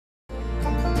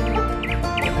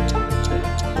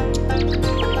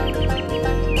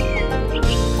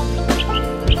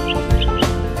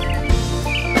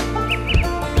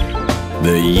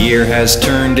The year has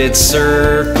turned its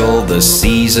circle, the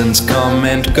seasons come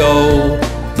and go.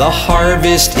 The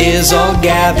harvest is all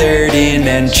gathered in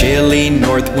and chilly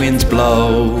north winds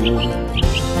blow.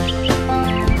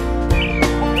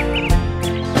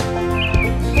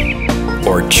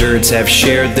 Orchards have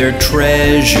shared their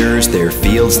treasures, their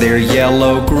fields their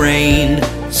yellow grain.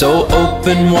 So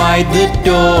open wide the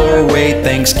doorway,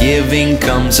 Thanksgiving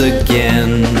comes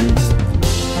again.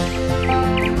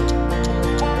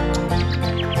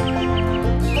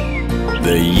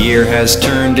 The year has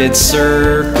turned its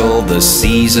circle, the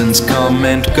seasons come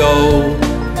and go.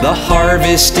 The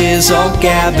harvest is all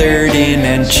gathered in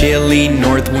and chilly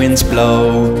north winds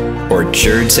blow.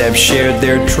 Orchards have shared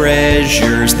their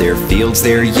treasures, their fields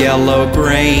their yellow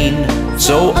grain.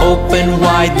 So open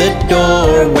wide the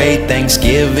doorway,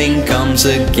 Thanksgiving comes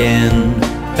again.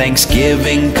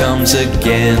 Thanksgiving comes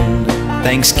again.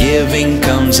 Thanksgiving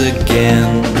comes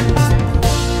again.